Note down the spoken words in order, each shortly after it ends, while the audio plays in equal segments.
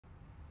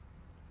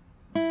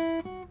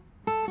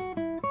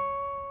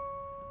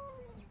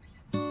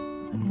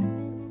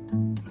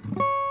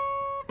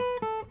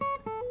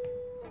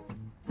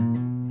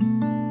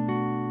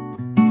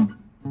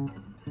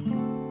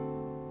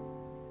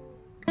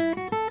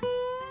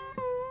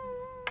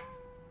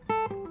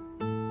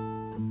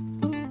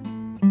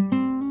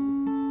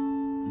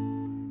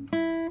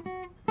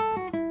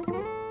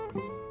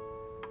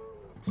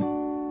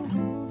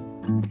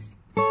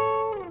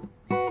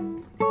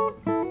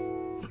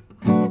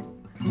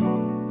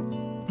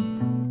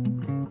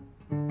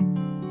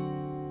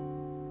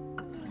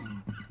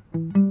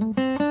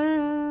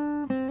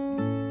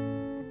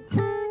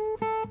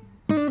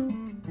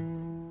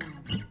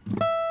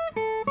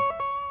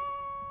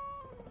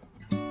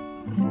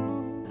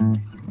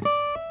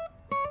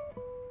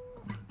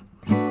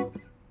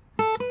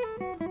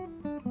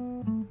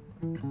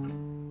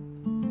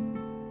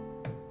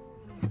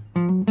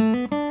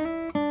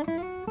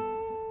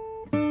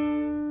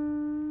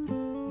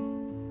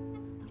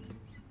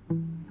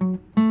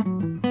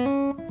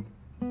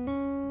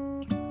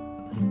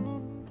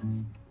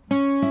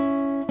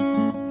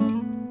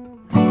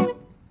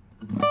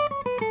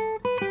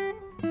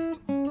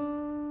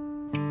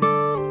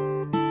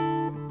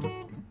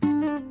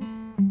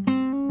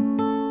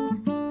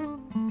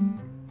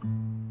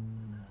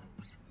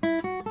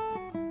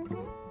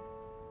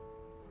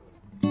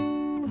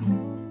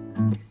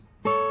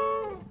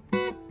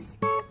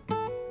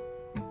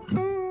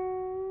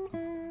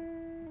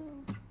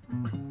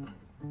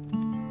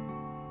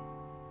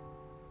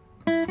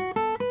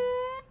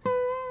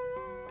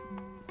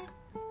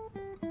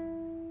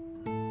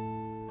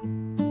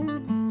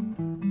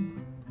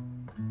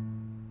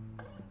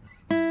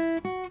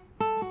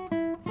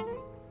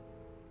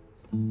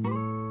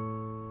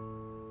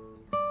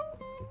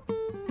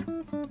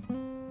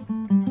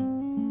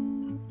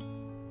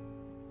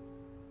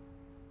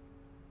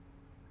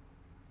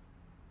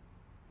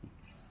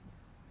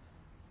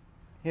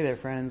Hey there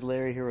friends,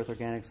 Larry here with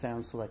Organic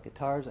Sound Select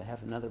Guitars. I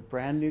have another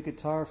brand new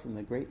guitar from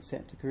the great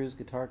Santa Cruz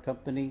Guitar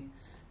Company.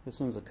 This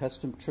one's a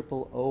custom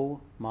triple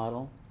O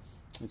model.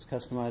 It's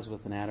customized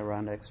with an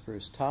Adirondack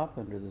spruce top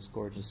under this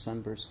gorgeous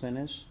sunburst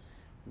finish.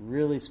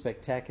 Really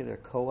spectacular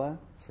koa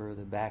for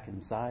the back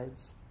and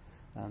sides.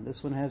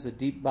 This one has a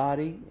deep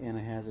body and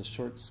it has a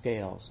short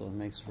scale, so it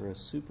makes for a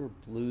super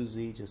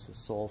bluesy, just a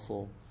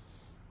soulful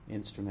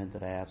instrument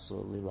that I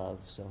absolutely love.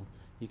 So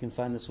you can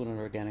find this one at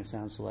Organic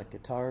Sound Select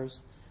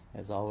Guitars.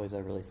 As always, I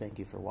really thank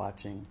you for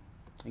watching.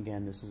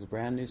 Again, this is a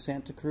brand new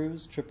Santa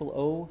Cruz triple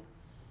O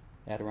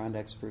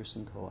Adirondack spruce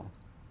and koa.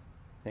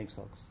 Thanks,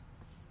 folks.